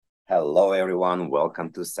Hello, everyone.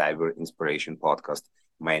 Welcome to Cyber Inspiration Podcast.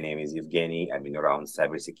 My name is Evgeny. I've been around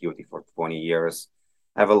cybersecurity for 20 years.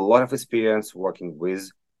 I have a lot of experience working with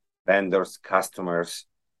vendors, customers,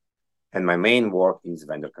 and my main work is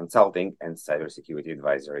vendor consulting and cybersecurity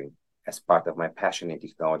advisory. As part of my passion in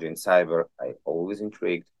technology and cyber, I always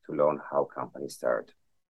intrigued to learn how companies start.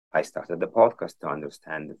 I started the podcast to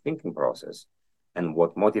understand the thinking process and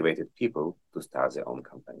what motivated people to start their own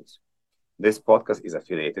companies. This podcast is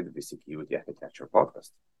affiliated with Security Architecture Podcast.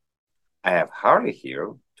 I have Harley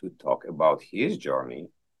here to talk about his journey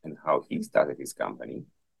and how he started his company.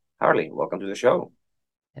 Harley, welcome to the show.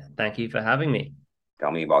 Thank you for having me. Tell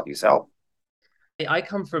me about yourself. I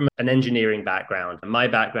come from an engineering background. My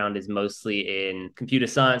background is mostly in computer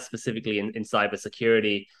science, specifically in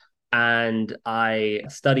cybersecurity. And I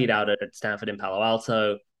studied out at Stanford in Palo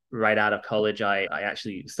Alto. Right out of college, I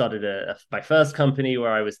actually started my first company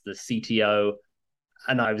where I was the CTO.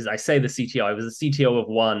 And I say the CTO, I was the CTO of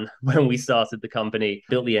one when we started the company,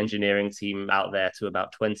 built the engineering team out there to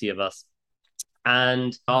about 20 of us.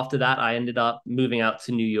 And after that, I ended up moving out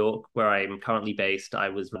to New York, where I'm currently based. I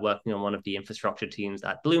was working on one of the infrastructure teams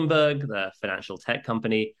at Bloomberg, the financial tech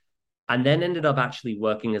company, and then ended up actually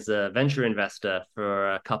working as a venture investor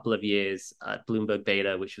for a couple of years at Bloomberg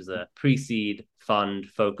Beta, which was a pre-seed fund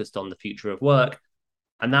focused on the future of work.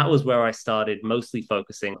 And that was where I started mostly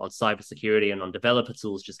focusing on cybersecurity and on developer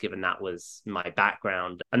tools, just given that was my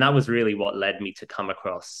background. And that was really what led me to come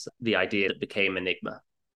across the idea that became Enigma.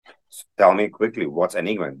 So tell me quickly, what's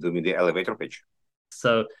Enigma? Do me the elevator pitch.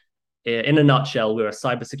 So, in a nutshell, we're a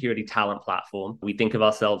cybersecurity talent platform. We think of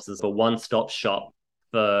ourselves as a one-stop shop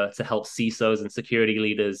to help CISOs and security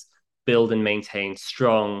leaders build and maintain a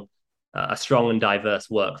strong and diverse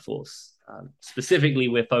workforce. Specifically,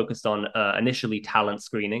 we're focused on initially talent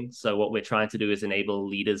screening. So what we're trying to do is enable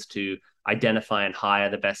leaders to identify and hire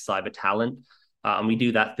the best cyber talent. And we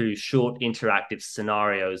do that through short interactive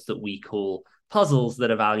scenarios that we call puzzles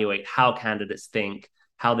that evaluate how candidates think,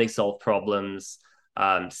 how they solve problems,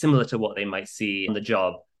 similar to what they might see in the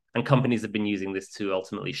job. And companies have been using this to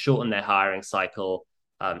ultimately shorten their hiring cycle,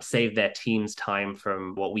 save their team's time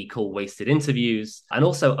from what we call wasted interviews, and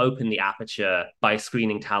also open the aperture by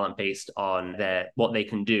screening talent based on what they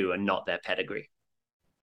can do and not their pedigree.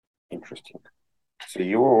 Interesting. So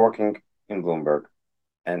you were working in Bloomberg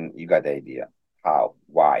and you got the idea. How?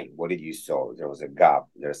 Why? What did you saw? There was a gap.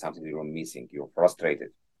 There's something you were missing. You were frustrated.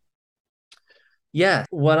 Yeah,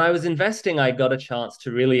 when I was investing, I got a chance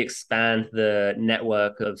to really expand the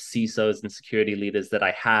network of CISOs and security leaders that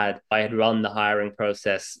I had. I had run the hiring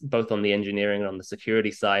process, both on the engineering and on the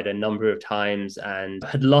security side, a number of times and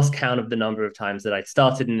had lost count of the number of times that I'd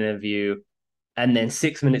started an interview. And then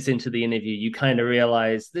 6 minutes into the interview, you kind of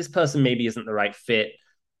realize this person maybe isn't the right fit,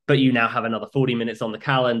 but you now have another 40 minutes on the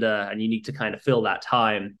calendar and you need to kind of fill that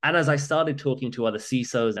time. And as I started talking to other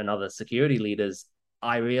CISOs and other security leaders,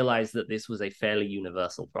 I realized that this was a fairly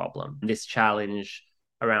universal problem. This challenge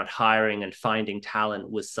around hiring and finding talent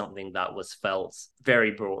was something that was felt very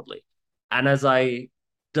broadly. And as I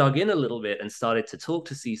dug in a little bit and started to talk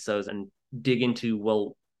to CISOs and dig into,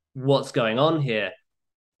 well, what's going on here,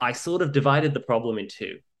 I sort of divided the problem in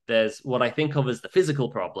two. There's what I think of as the physical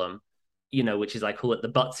problem, which is I call it the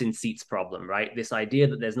butts in seats problem, right? This idea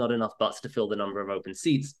that there's not enough butts to fill the number of open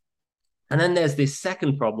seats. And then there's this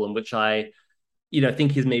second problem, which I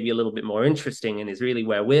think is maybe a little bit more interesting and is really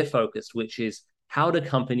where we're focused, which is how do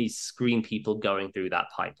companies screen people going through that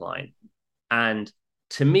pipeline? And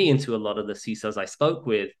to me, and to a lot of the CISOs I spoke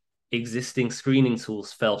with, existing screening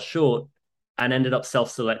tools fell short and ended up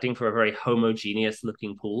self-selecting for a very homogeneous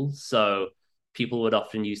looking pool. So people would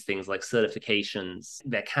often use things like certifications.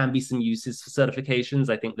 There can be some uses for certifications.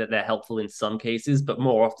 I think that they're helpful in some cases, but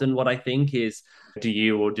more often what I think is, do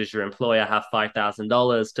you or does your employer have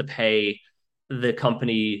 $5,000 to pay the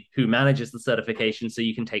company who manages the certification so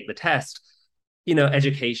you can take the test?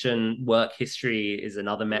 Education, work history is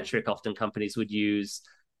another metric often companies would use.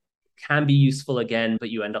 Can be useful again, but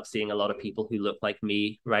you end up seeing a lot of people who look like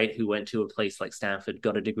me, right? Who went to a place like Stanford,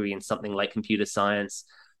 got a degree in something like computer science.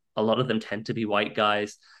 A lot of them tend to be white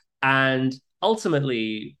guys. And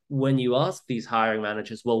ultimately, when you ask these hiring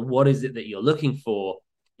managers, well, what is it that you're looking for?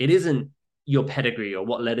 It isn't your pedigree or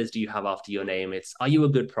what letters do you have after your name. It's, are you a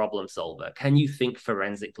good problem solver? Can you think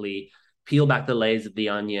forensically, peel back the layers of the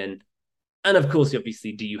onion? And of course,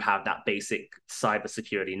 obviously, do you have that basic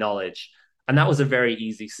cybersecurity knowledge? And that was a very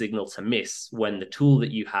easy signal to miss when the tool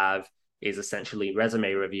that you have is essentially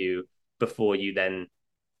resume review before you then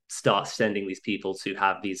start sending these people to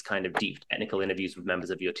have these kind of deep technical interviews with members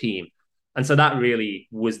of your team. And so that really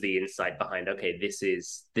was the insight behind, okay, this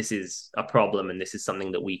is a problem and this is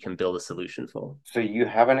something that we can build a solution for. So you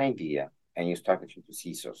have an idea and you start talking to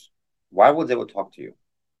CISOs. Why would they would talk to you?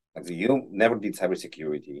 Like you never did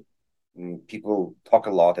cybersecurity. People talk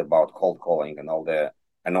a lot about cold calling and all the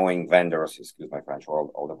annoying vendors, excuse my French,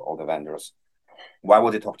 all the vendors. Why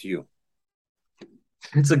would they talk to you?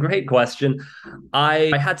 It's a great question.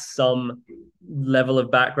 I had some level of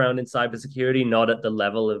background in cybersecurity, not at the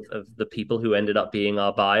level of the people who ended up being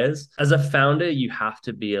our buyers. As a founder, you have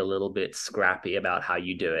to be a little bit scrappy about how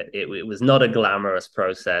you do it. It was not a glamorous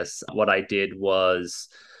process. What I did was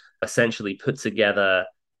essentially put together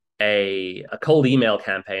a cold email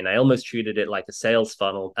campaign. I almost treated it like a sales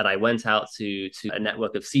funnel. And I went out to a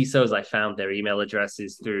network of CISOs. I found their email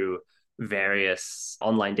addresses through various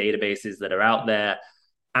online databases that are out there.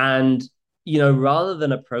 And, rather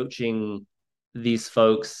than approaching these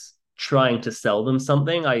folks trying to sell them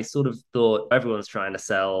something, I sort of thought everyone's trying to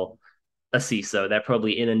sell a CISO. They're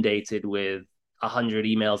probably inundated with 100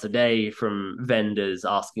 emails a day from vendors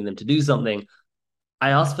asking them to do something.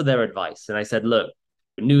 I asked for their advice and I said, look,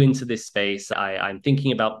 new into this space. I'm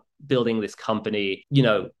thinking about building this company.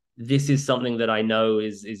 This is something that I know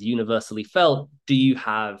is universally felt. Do you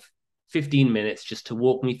have 15 minutes just to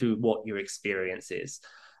walk me through what your experience is?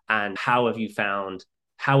 And how have you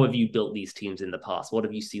built these teams in the past? What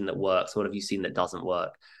have you seen that works? What have you seen that doesn't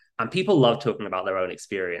work? And people love talking about their own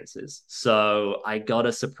experiences. So I got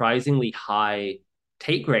a surprisingly high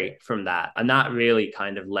take rate from that. And that really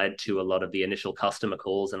kind of led to a lot of the initial customer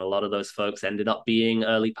calls. And a lot of those folks ended up being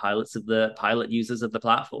early pilot users of the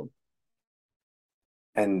platform.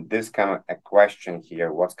 And this kind of a question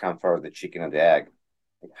here: what's come first, the chicken or the egg?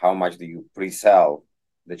 Like how much do you pre-sell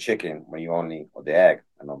the chicken when you only or the egg?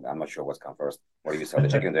 I'm not sure what's come first. Or you sell the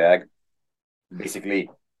chicken or the egg? Basically,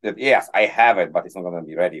 that yes, I have it, but it's not going to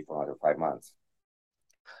be ready for another 5 months.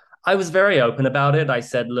 I was very open about it. I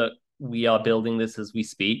said, look, we are building this as we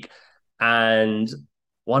speak. And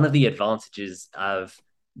one of the advantages of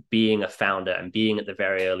being a founder and being at the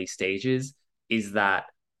very early stages is that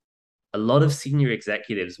a lot of senior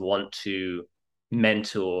executives want to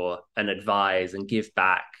mentor and advise and give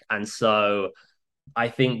back. And so I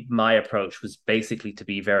think my approach was basically to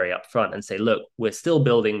be very upfront and say, look, we're still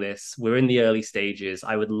building this. We're in the early stages.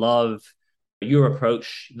 I would love your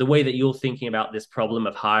approach. The way that you're thinking about this problem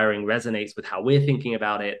of hiring resonates with how we're thinking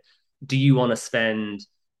about it. Do you want to spend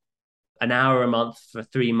an hour a month for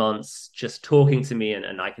 3 months just talking to me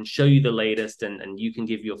and I can show you the latest and you can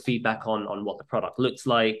give your feedback on what the product looks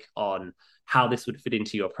like, on how this would fit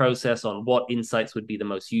into your process, on what insights would be the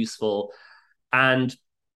most useful. And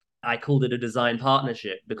I called it a design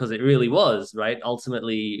partnership because it really was, right?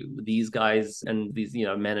 Ultimately, these guys and these,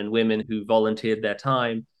 men and women who volunteered their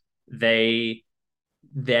time,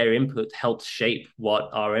 their input helped shape what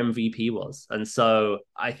our MVP was. And so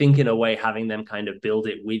I think in a way, having them kind of build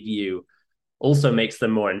it with you also makes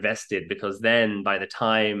them more invested, because then by the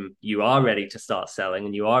time you are ready to start selling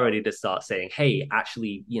and you are ready to start saying, hey,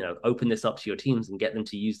 actually, open this up to your teams and get them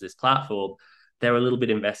to use this platform, they're a little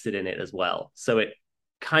bit invested in it as well. So it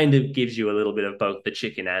kind of gives you a little bit of both the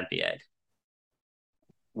chicken and the egg.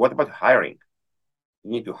 What about hiring?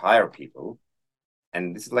 You need to hire people.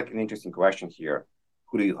 And this is like an interesting question here.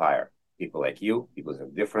 Who do you hire? People like you, people that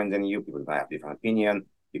are different than you, people that have different opinion,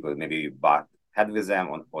 people that maybe you butt head with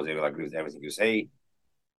them or they will agree with everything you say.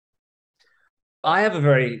 I have a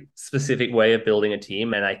very specific way of building a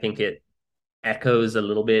team, and I think it echoes a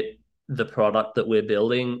little bit the product that we're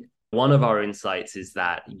building. One of our insights is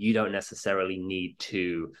that you don't necessarily need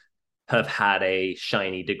to have had a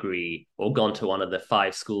shiny degree or gone to one of the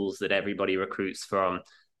 5 schools that everybody recruits from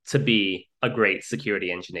to be a great security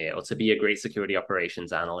engineer or to be a great security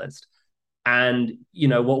operations analyst. And,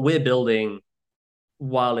 what we're building,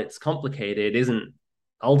 while it's complicated, isn't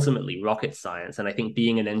ultimately rocket science. And I think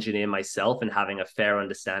being an engineer myself and having a fair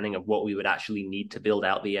understanding of what we would actually need to build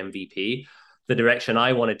out the MVP, the direction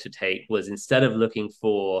I wanted to take was, instead of looking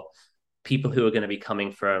for people who are going to be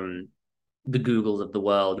coming from the Googles of the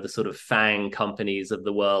world, the sort of FANG companies of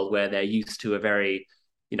the world, where they're used to a very,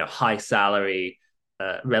 high salary,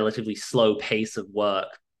 relatively slow pace of work.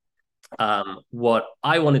 What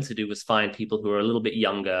I wanted to do was find people who are a little bit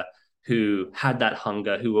younger, who had that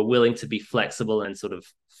hunger, who were willing to be flexible and sort of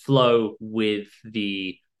flow with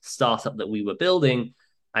the startup that we were building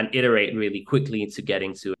and iterate really quickly into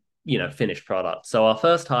getting to finished product. So our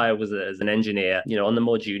first hire was as an engineer, on the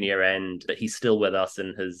more junior end, but he's still with us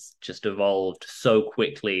and has just evolved so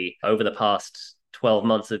quickly over the past 12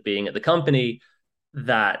 months of being at the company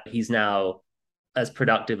that he's now as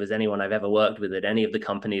productive as anyone I've ever worked with at any of the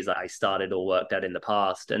companies that I started or worked at in the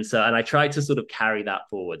past. And I tried to sort of carry that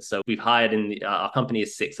forward. So we've hired our company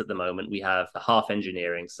is 6 at the moment. We have a half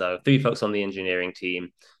engineering, so 3 folks on the engineering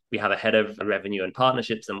team. We have a head of revenue and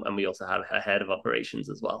partnerships, and we also have a head of operations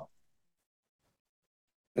as well.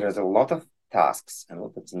 There's a lot of tasks and a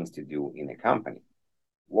lot of things to do in a company.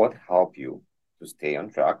 What help you to stay on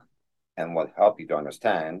track, and what help you to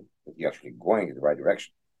understand that you're actually going in the right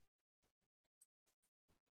direction?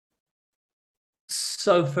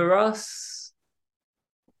 So for us,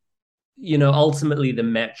 ultimately the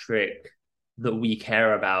metric that we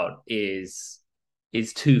care about is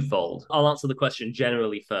twofold. I'll answer the question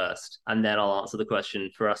generally first, and then I'll answer the question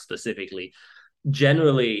for us specifically.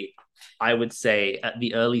 Generally, I would say at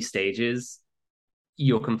the early stages,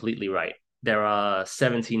 you're completely right. There are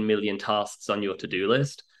 17 million tasks on your to-do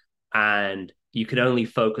list, and you can only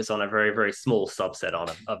focus on a very, very small subset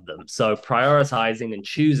of them. So prioritizing and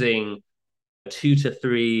choosing 2 to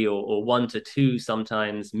 3 or 1 to 2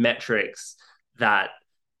 sometimes metrics that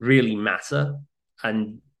really matter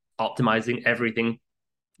and optimizing everything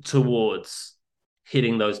towards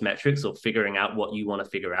hitting those metrics or figuring out what you want to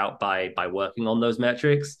figure out by working on those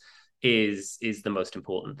metrics is the most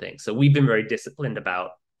important thing. So we've been very disciplined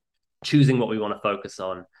about choosing what we want to focus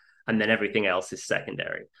on, and then everything else is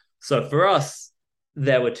secondary. So for us,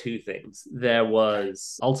 there were 2 things. There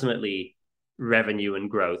was ultimately revenue and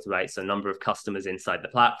growth, right? So number of customers inside the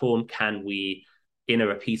platform. Can we, in a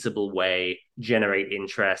repeatable way, generate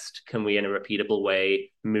interest? Can we, in a repeatable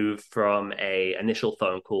way, move from a initial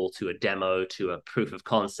phone call to a demo to a proof of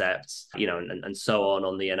concept, and so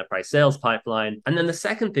on the enterprise sales pipeline? And then the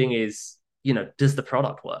second thing is, does the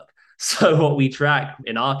product work? So what we track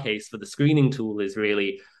in our case for the screening tool is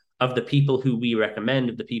really, of the people who we recommend,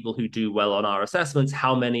 of the people who do well on our assessments,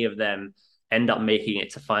 how many of them end up making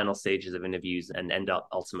it to final stages of interviews and end up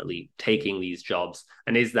ultimately taking these jobs?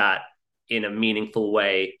 And is that in a meaningful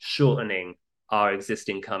way shortening our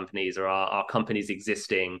existing companies or our company's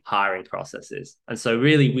existing hiring processes? And so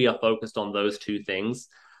really we are focused on those 2 things.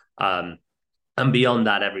 And beyond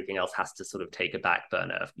that, everything else has to sort of take a back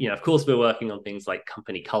burner. Of course, we're working on things like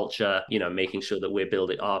company culture, making sure that we're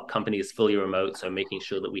building, our company is fully remote. So making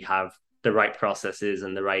sure that we have the right processes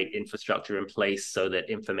and the right infrastructure in place so that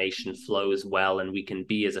information flows well and we can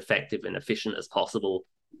be as effective and efficient as possible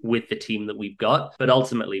with the team that we've got. But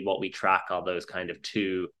ultimately, what we track are those kind of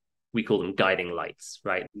 2, we call them guiding lights,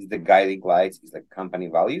 right? Is the guiding lights is like company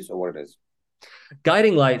values, or what it is?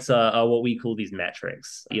 Guiding lights are what we call these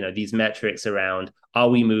metrics. These metrics around, are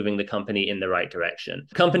we moving the company in the right direction?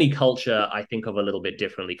 Company culture, I think of a little bit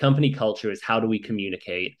differently. Company culture is, how do we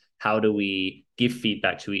communicate? How do we give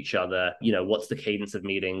feedback to each other? What's the cadence of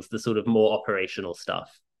meetings? The sort of more operational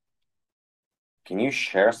stuff. Can you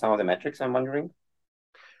share some of the metrics, I'm wondering?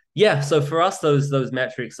 Yeah. So for us, those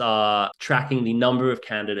metrics are tracking the number of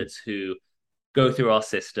candidates who go through our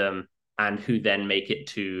system and who then make it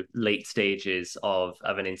to late stages of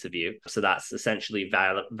an interview. So that's essentially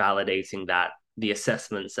validating that the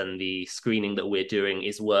assessments and the screening that we're doing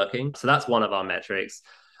is working. So that's one of our metrics.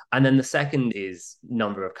 And then the second is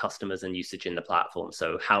number of customers and usage in the platform.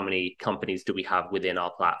 So how many companies do we have within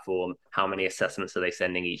our platform? How many assessments are they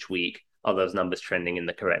sending each week? Are those numbers trending in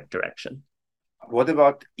the correct direction? What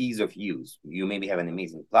about ease of use? You maybe have an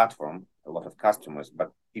amazing platform, a lot of customers,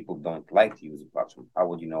 but people don't like to use the platform. How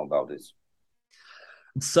would you know about this?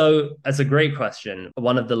 So that's a great question.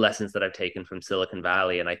 One of the lessons that I've taken from Silicon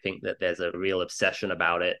Valley, and I think that there's a real obsession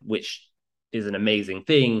about it, which is an amazing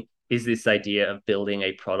thing, is this idea of building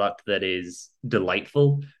a product that is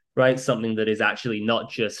delightful, right? Something that is actually not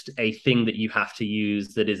just a thing that you have to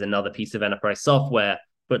use that is another piece of enterprise software,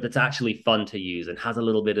 but that's actually fun to use and has a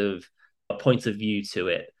little bit of a point of view to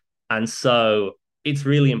it. And so it's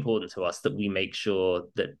really important to us that we make sure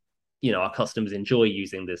that our customers enjoy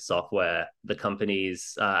using this software, the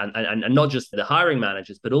companies, and not just the hiring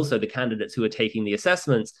managers, but also the candidates who are taking the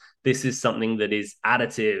assessments. This is something that is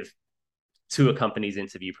additive to a company's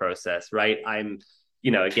interview process, right? I'm,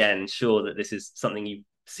 again, sure that this is something you've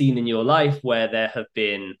seen in your life, where there have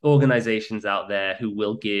been organizations out there who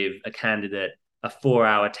will give a candidate a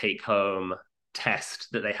 4-hour take-home test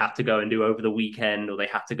that they have to go and do over the weekend, or they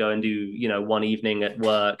have to go and do, one evening at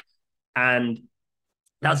work. And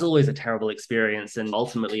that's always a terrible experience. And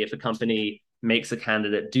ultimately, if a company makes a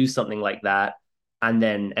candidate do something like that and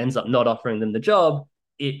then ends up not offering them the job,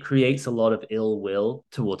 it creates a lot of ill will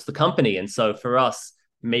towards the company. And so for us,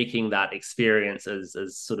 making that experience as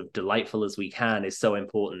sort of delightful as we can is so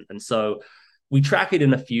important. And so we track it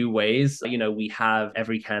in a few ways. We have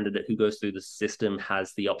every candidate who goes through the system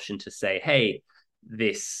has the option to say, hey,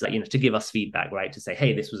 this, to give us feedback, right? To say,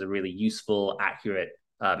 hey, this was a really useful, accurate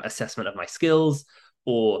assessment of my skills,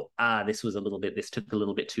 or this took a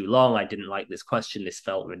little bit too long. I didn't like this question. This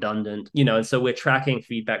felt redundant, and so we're tracking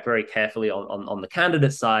feedback very carefully on the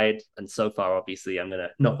candidate side. And so far, obviously, I'm going to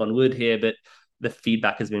knock on wood here, but the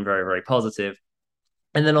feedback has been very, very positive.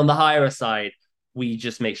 And then on the hirer side, we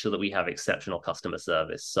just make sure that we have exceptional customer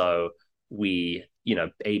service. So we,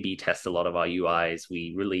 A/B test a lot of our UIs.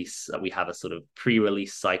 We have a sort of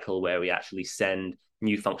pre-release cycle where we actually send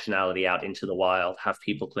new functionality out into the wild, have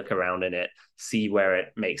people click around in it, see where it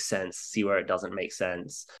makes sense, see where it doesn't make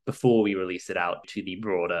sense before we release it out to the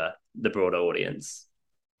broader audience.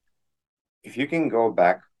 If you can go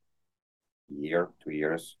back a year, 2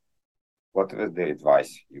 years, what is the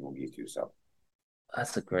advice you will give to yourself?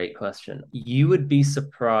 That's a great question. You would be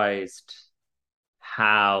surprised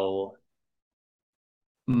how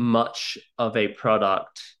much of a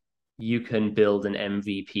product you can build an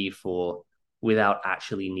MVP for without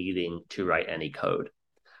actually needing to write any code.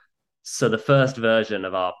 So the first version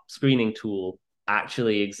of our screening tool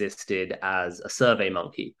actually existed as a survey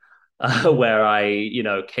monkey, where I,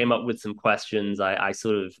 came up with some questions. I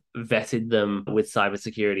sort of vetted them with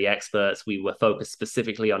cybersecurity experts. We were focused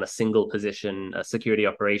specifically on a single position, a security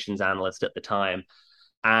operations analyst at the time.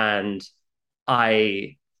 And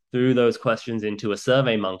I threw those questions into a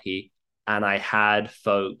survey monkey, and I had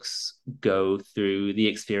folks go through the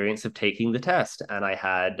experience of taking the test. And I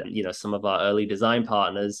had, some of our early design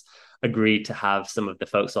partners agreed to have some of the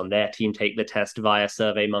folks on their team take the test via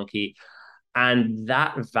survey monkey. And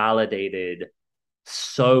that validated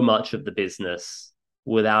so much of the business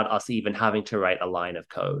without us even having to write a line of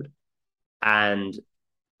code. And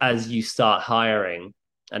as you start hiring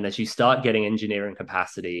and as you start getting engineering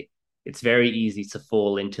capacity, it's very easy to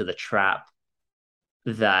fall into the trap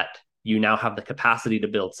that you now have the capacity to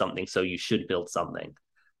build something, so you should build something.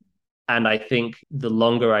 And I think the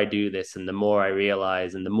longer I do this and the more I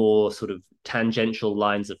realize and the more sort of tangential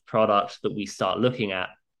lines of product that we start looking at,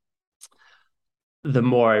 the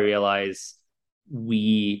more I realize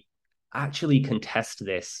we actually can test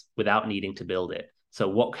this without needing to build it. So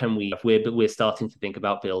what can we're starting to think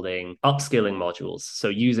about building upskilling modules. So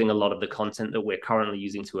using a lot of the content that we're currently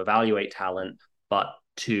using to evaluate talent, but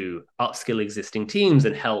to upskill existing teams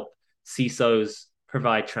and help CISOs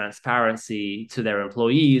provide transparency to their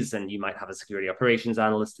employees. And you might have a security operations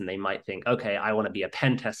analyst and they might think, okay, I want to be a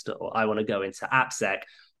pen tester, or I want to go into AppSec.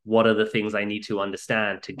 What are the things I need to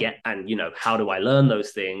understand to get, and how do I learn those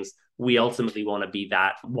things? We ultimately want to be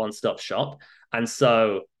that one-stop shop. And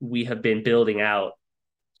so we have been building out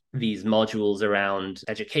these modules around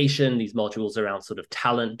education, these modules around sort of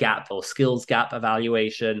talent gap or skills gap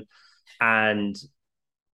evaluation. And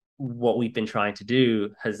what we've been trying to do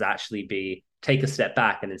has actually be take a step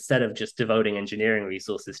back, and instead of just devoting engineering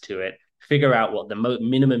resources to it, figure out what the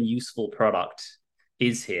minimum useful product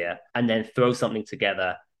is here, and then throw something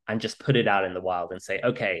together and just put it out in the wild and say,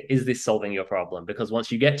 okay, is this solving your problem? Because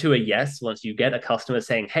once you get to a yes, once you get a customer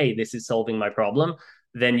saying, hey, this is solving my problem,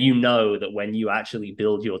 then you know that when you actually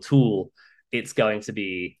build your tool, it's going to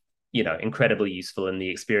be, incredibly useful, and the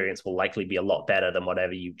experience will likely be a lot better than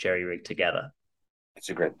whatever you jerry-rig together. It's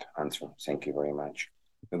a great answer. Thank you very much.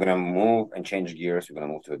 We're going to move and change gears. We're going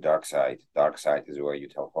to move to the dark side. Dark side is where you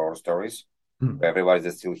tell horror stories. For everybody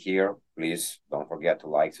that's still here, please don't forget to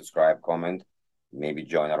like, subscribe, comment, maybe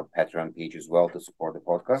join our Patreon page as well to support the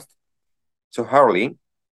podcast. So Harley,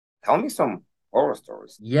 tell me some horror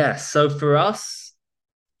stories. Yeah, so for us,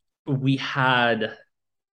 we had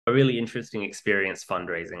a really interesting experience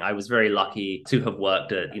fundraising. I was very lucky to have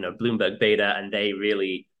worked at, Bloomberg Beta, and they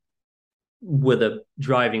really were the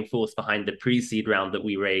driving force behind the pre-seed round that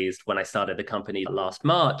we raised when I started the company last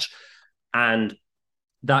March. And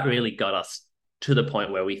that really got us to the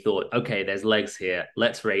point where we thought, okay, there's legs here.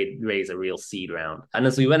 Let's raise a real seed round. And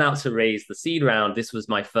as we went out to raise the seed round, this was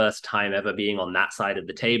my first time ever being on that side of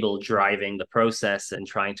the table, driving the process and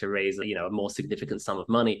trying to raise, a more significant sum of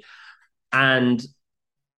money. And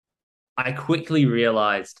I quickly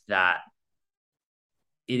realized that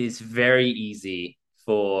it is very easy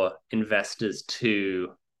for investors to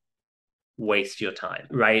waste your time,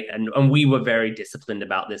 right? And we were very disciplined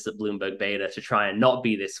about this at Bloomberg Beta to try and not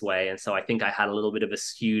be this way. And so I think I had a little bit of a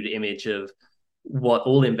skewed image of what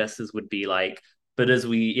all investors would be like. But as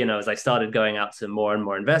as I started going out to more and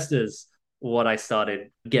more investors, what I started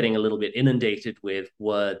getting a little bit inundated with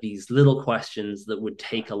were these little questions that would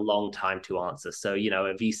take a long time to answer. So, a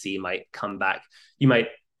VC might come back, you might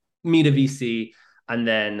meet a VC, and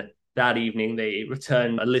then that evening they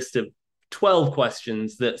return a list of 12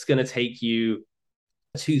 questions that's going to take you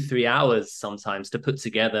 2-3 hours sometimes to put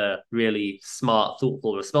together really smart,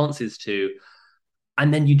 thoughtful responses to.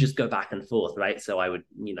 And then you just go back and forth, right? So I would,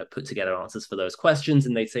 put together answers for those questions,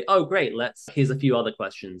 and they'd say, oh, great, here's a few other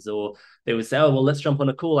questions. Or they would say, oh, well, let's jump on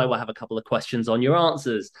a call. I will have a couple of questions on your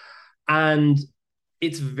answers. And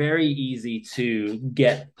it's very easy to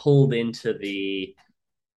get pulled into the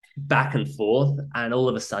back and forth, and all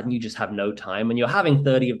of a sudden you just have no time, and you're having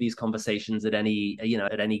 30 of these conversations at any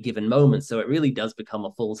given moment. So it really does become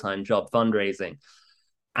a full-time job, fundraising.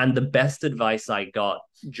 And the best advice I got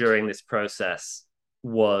during this process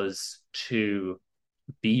was to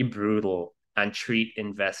be brutal and treat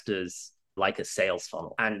investors like a sales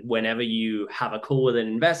funnel. And whenever you have a call with an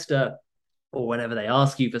investor, or whenever they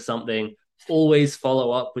ask you for something, always follow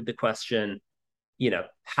up with the question,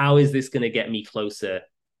 how is this going to get me closer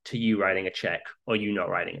to you writing a check or you not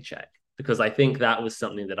writing a check? Because I think that was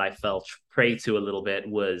something that I fell prey to a little bit,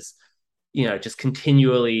 was, just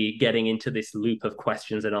continually getting into this loop of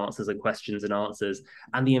questions and answers and questions and answers.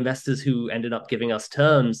 And the investors who ended up giving us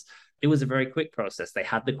terms, it was a very quick process. They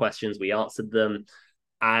had the questions, we answered them,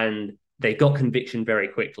 and they got conviction very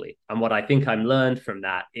quickly. And what I think I'm learned from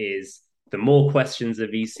that is the more questions a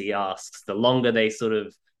VC asks, the longer they sort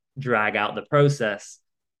of drag out the process,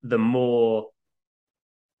 the more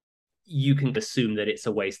you can assume that it's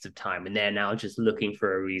a waste of time, and they're now just looking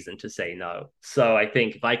for a reason to say no. So I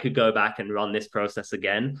think if I could go back and run this process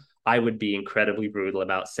again, I would be incredibly brutal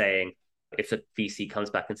about saying, if a VC comes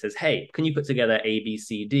back and says, hey, can you put together A, B,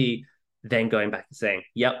 C, D? Then going back and saying,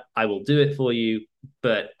 yep, I will do it for you.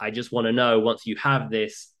 But I just want to know, once you have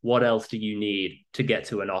this, what else do you need to get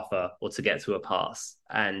to an offer or to get to a pass?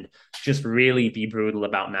 And just really be brutal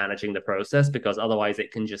about managing the process, because otherwise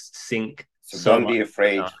it can just sink. So don't be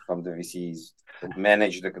afraid from the VCs.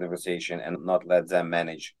 Manage the conversation and not let them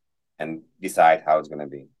manage and decide how it's going to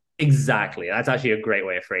be. Exactly. That's actually a great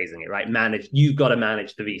way of phrasing it, right? You've got to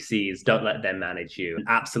manage the VCs. Don't let them manage you.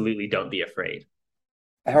 Absolutely don't be afraid.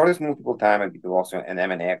 I heard this multiple times, and people also in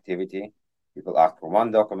M&A activity. People ask for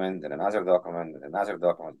one document, then another document, then another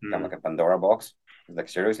document, kind of like a Pandora box. It's like,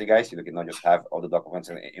 seriously, guys, you cannot just have all the documents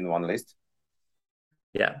in one list.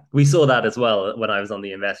 Yeah, we saw that as well when I was on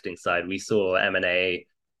the investing side. We saw M&A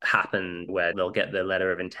happen where they'll get the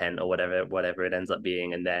letter of intent or whatever it ends up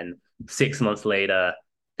being, and then 6 months later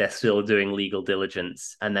they're still doing legal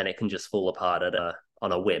diligence, and then it can just fall apart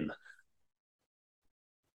on a whim.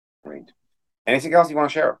 Great. Anything else you want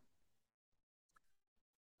to share?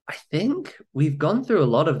 I think we've gone through a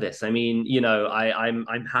lot of this. I mean,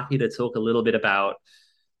 I'm happy to talk a little bit about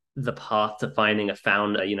the path to finding a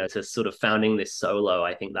founder, to sort of founding this solo.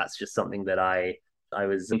 I think that's just something that I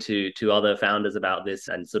was into to other founders about this,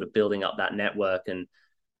 and sort of building up that network and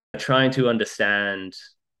trying to understand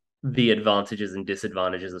the advantages and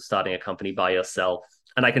disadvantages of starting a company by yourself.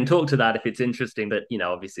 And I can talk to that if it's interesting, but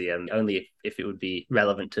obviously only if it would be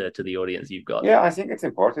relevant to the audience you've got. Yeah, I think it's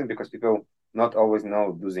important because people not always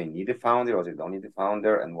know, do they need a founder or they don't need a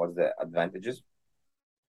founder, and what's the advantages?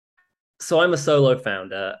 So I'm a solo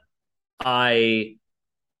founder. I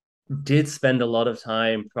did spend a lot of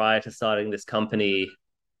time prior to starting this company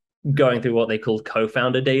going through what they called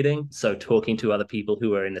co-founder dating. So talking to other people who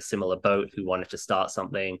were in a similar boat, who wanted to start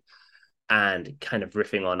something, and kind of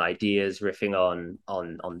riffing on ideas, riffing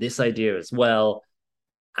on this idea as well.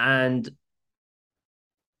 And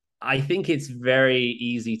I think it's very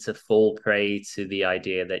easy to fall prey to the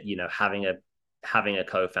idea that, having a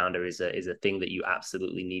co-founder is a thing that you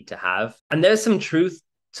absolutely need to have. And there's some truth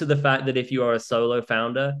to the fact that if you are a solo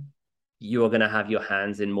founder, you are going to have your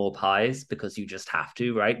hands in more pies, because you just have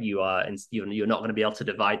to, right? You're not going to be able to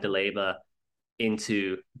divide the labor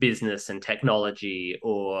into business and technology,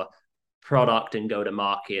 or product and go to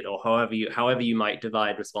market, or however you might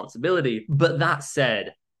divide responsibility. But that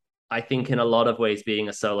said, I think in a lot of ways being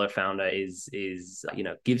a solo founder is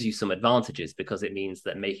gives you some advantages, because it means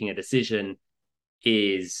that making a decision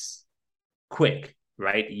is quick,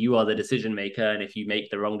 right? You are the decision maker, and if you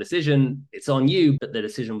make the wrong decision, it's on you, but the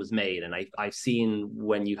decision was made. And I've seen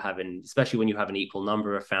especially when you have an equal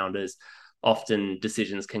number of founders, often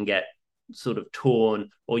decisions can get sort of torn,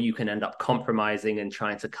 or you can end up compromising and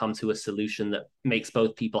trying to come to a solution that makes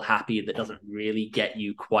both people happy, that doesn't really get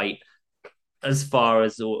you quite as far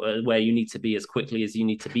as or where you need to be as quickly as you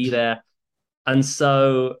need to be there. And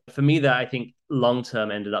so for me, that I think long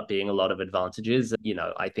term ended up being a lot of advantages.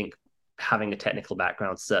 I think having a technical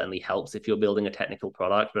background certainly helps if you're building a technical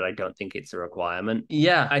product, but I don't think it's a requirement.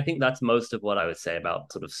 Yeah, I think that's most of what I would say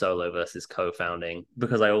about sort of solo versus co-founding,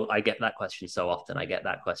 because I get that question so often. I get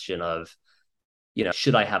that question of,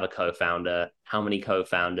 should I have a co-founder? How many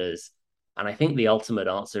co-founders? And I think the ultimate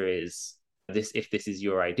answer is If this is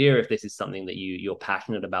your idea, if this is something that you're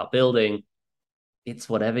passionate about building, it's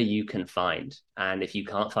whatever you can find. And if you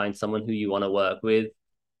can't find someone who you want to work with,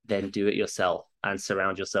 then do it yourself and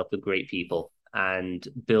surround yourself with great people and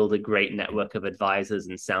build a great network of advisors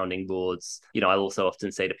and sounding boards. I also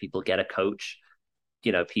often say to people, get a coach.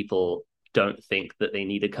 People don't think that they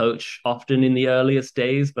need a coach often in the earliest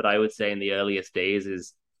days, but I would say in the earliest days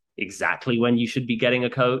is exactly when you should be getting a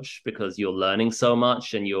coach, because you're learning so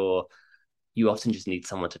much and you often just need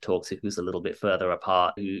someone to talk to who's a little bit further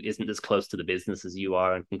apart, who isn't as close to the business as you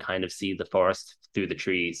are and can kind of see the forest through the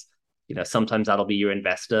trees. Sometimes that'll be your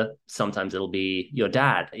investor. Sometimes it'll be your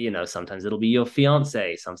dad. Sometimes it'll be your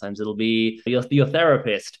fiance. Sometimes it'll be your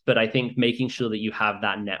therapist. But I think making sure that you have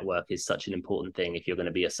that network is such an important thing if you're going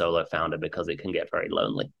to be a solo founder, because it can get very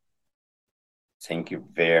lonely. Thank you.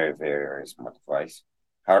 Very, very, very smart advice.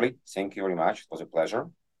 Harley, thank you very much. It was a pleasure.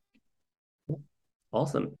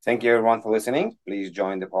 Awesome. Thank you everyone for listening. Please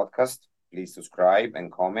join the podcast. Please subscribe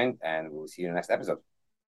and comment, and we'll see you in the next episode.